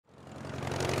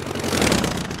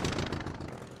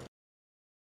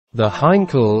The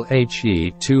Heinkel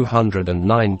He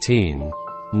 219,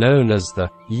 known as the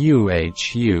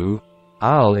UHU,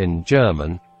 AL in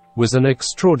German, was an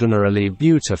extraordinarily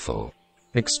beautiful,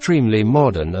 extremely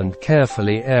modern and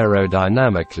carefully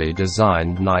aerodynamically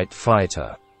designed night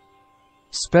fighter.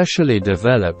 Specially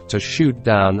developed to shoot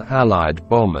down Allied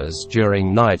bombers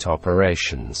during night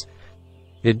operations,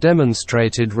 it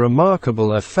demonstrated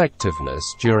remarkable effectiveness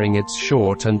during its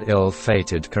short and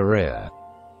ill-fated career.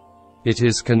 It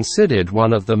is considered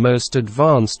one of the most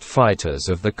advanced fighters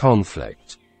of the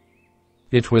conflict.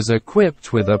 It was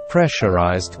equipped with a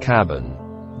pressurized cabin,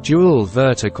 dual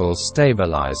vertical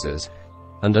stabilizers,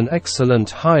 and an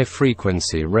excellent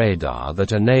high-frequency radar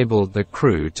that enabled the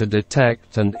crew to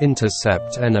detect and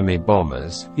intercept enemy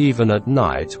bombers, even at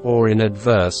night or in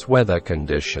adverse weather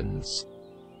conditions.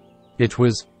 It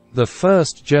was the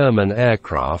first German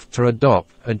aircraft to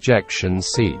adopt ejection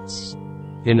seats.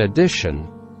 In addition,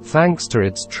 thanks to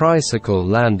its tricycle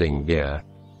landing gear,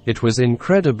 it was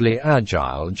incredibly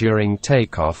agile during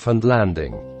takeoff and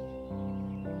landing.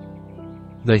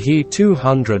 The He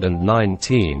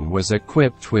 219 was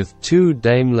equipped with two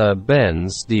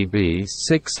Daimler-Benz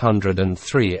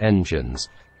DB603 engines,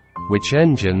 which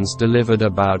engines delivered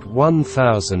about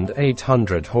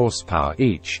 1,800 horsepower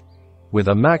each, with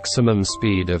a maximum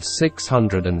speed of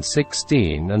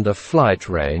 616 and a flight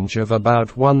range of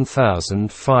about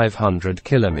 1,500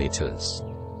 kilometers.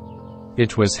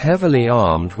 It was heavily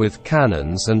armed with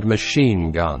cannons and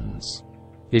machine guns.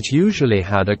 It usually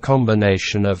had a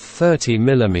combination of 30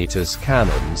 mm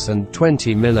cannons and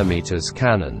 20 mm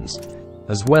cannons,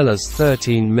 as well as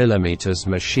 13 mm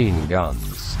machine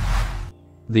guns.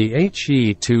 The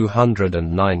He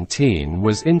 219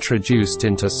 was introduced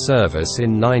into service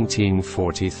in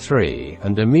 1943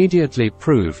 and immediately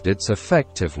proved its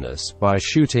effectiveness by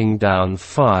shooting down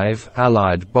 5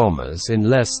 Allied bombers in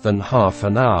less than half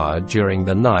an hour during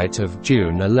the night of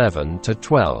June 11 to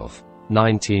 12,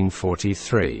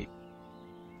 1943.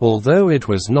 Although it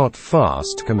was not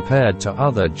fast compared to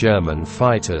other German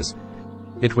fighters,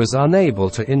 it was unable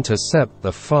to intercept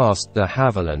the fast de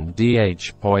Havilland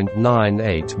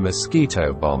DH.98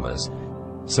 Mosquito bombers,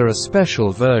 so a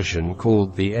special version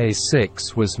called the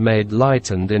A6 was made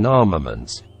lightened in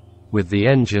armaments, with the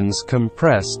engines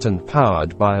compressed and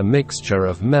powered by a mixture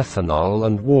of methanol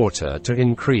and water to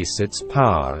increase its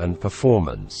power and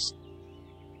performance.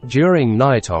 During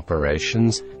night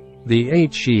operations, the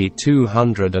He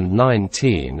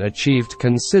 219 achieved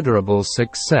considerable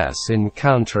success in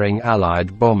countering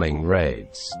Allied bombing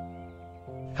raids.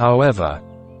 However,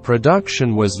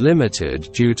 production was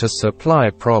limited due to supply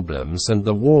problems and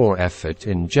the war effort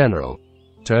in general,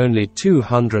 to only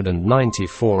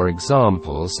 294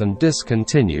 examples and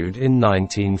discontinued in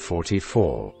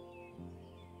 1944.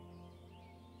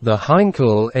 The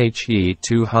Heinkel He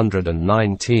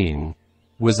 219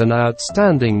 was an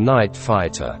outstanding night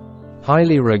fighter,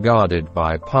 highly regarded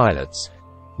by pilots,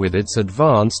 with its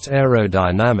advanced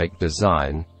aerodynamic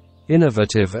design,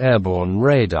 innovative airborne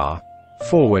radar,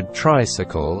 forward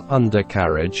tricycle,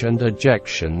 undercarriage and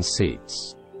ejection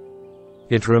seats.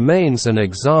 It remains an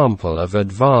example of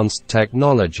advanced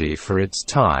technology for its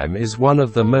time, is one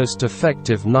of the most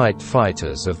effective night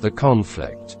fighters of the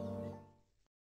conflict.